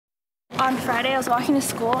On Friday, I was walking to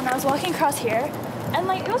school and I was walking across here, and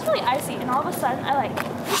like it was really icy, and all of a sudden I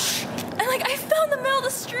fell in the middle of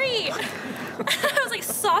the street. I was like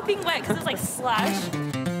sopping wet because it was like slush.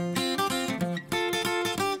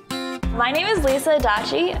 My name is Lisa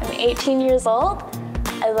Adachi. I'm 18 years old.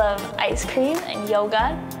 I love ice cream and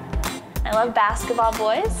yoga. I love basketball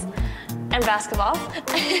boys and basketball.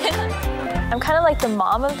 I'm kind of like the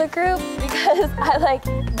mom of the group because I like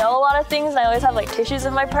know a lot of things and I always have like tissues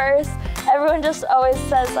in my purse. Everyone just always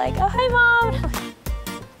says like, oh, hi mom.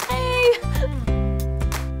 Hey.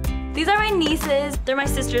 These are my nieces. They're my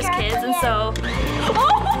sister's kids, and so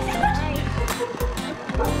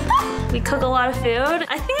we cook a lot of food.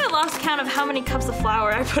 I think I lost count of how many cups of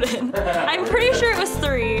flour I put in. I'm pretty sure it was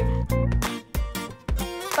 3.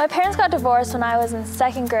 My parents got divorced when I was in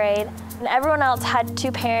 2nd grade, and everyone else had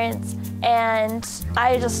 2 parents, and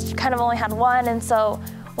I just kind of only had 1, and so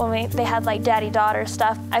when they had like daddy-daughter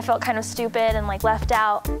stuff, I felt kind of stupid and like left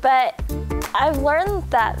out. But I've learned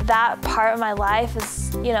that that part of my life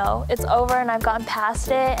is, you know, it's over and I've gotten past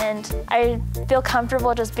it, and I feel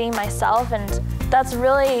comfortable just being myself, and that's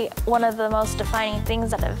really one of the most defining things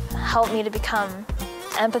that have helped me to become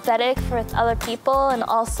empathetic for other people and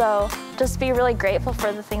also just be really grateful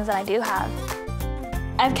for the things that I do have.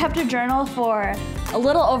 I've kept a journal for a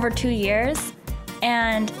little over 2 years,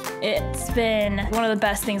 and it's been one of the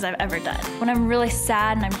best things I've ever done. When I'm really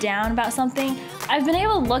sad and I'm down about something, I've been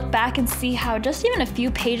able to look back and see how just even a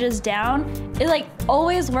few pages down, it like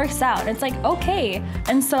always works out. It's like, okay.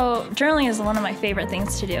 And so journaling is one of my favorite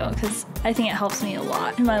things to do because I think it helps me a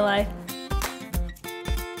lot in my life.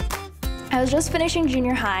 I was just finishing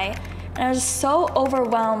junior high, and I was so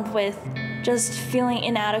overwhelmed with just feeling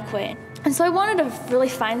inadequate. And so I wanted to really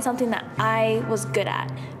find something that I was good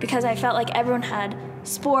at, because I felt like everyone had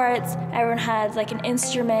sports, everyone had like an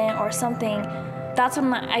instrument or something. That's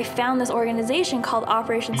when I found this organization called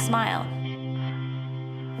Operation Smile.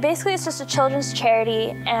 Basically, it's just a children's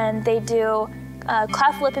charity, and they do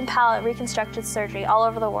cleft lip and palate reconstructive surgery all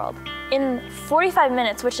over the world. In 45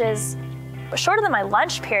 minutes, which is shorter than my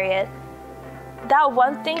lunch period, that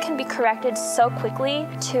one thing can be corrected so quickly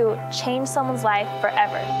to change someone's life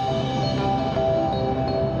forever.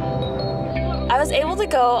 I was able to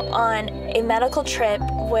go on a medical trip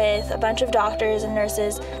with a bunch of doctors and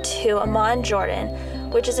nurses to Amman, Jordan,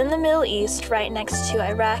 which is in the Middle East right next to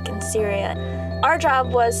Iraq and Syria. Our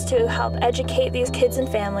job was to help educate these kids and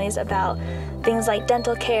families about things like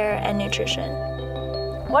dental care and nutrition.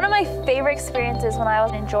 One of my favorite experiences when I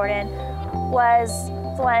was in Jordan was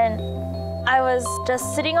when I was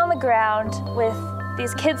just sitting on the ground with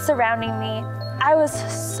these kids surrounding me. I was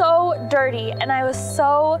so dirty and I was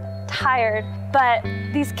so tired, but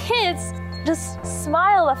these kids just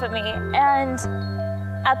smiled up at me, and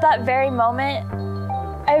at that very moment,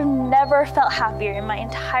 I've never felt happier in my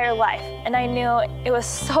entire life, and I knew it was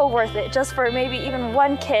so worth it just for maybe even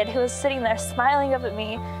one kid who was sitting there smiling up at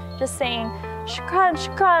me, just saying, shukran,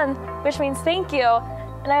 shukran, which means thank you,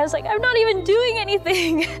 and I was like, I'm not even doing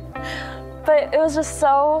anything. But it was just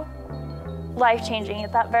so life-changing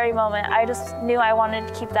at that very moment. I just knew I wanted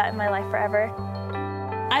to keep that in my life forever.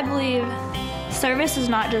 I believe service is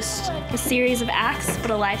not just a series of acts, but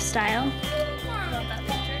a lifestyle.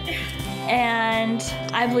 And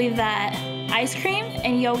I believe that ice cream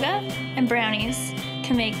and yoga and brownies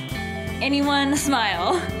can make anyone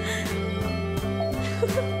smile.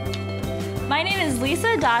 My name is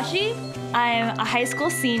Lisa Adachi. I'm a high school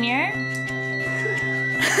senior.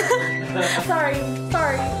 Sorry.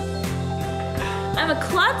 I'm a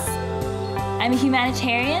klutz, I'm a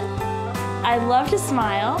humanitarian, I love to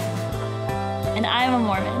smile, and I'm a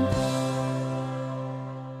Mormon.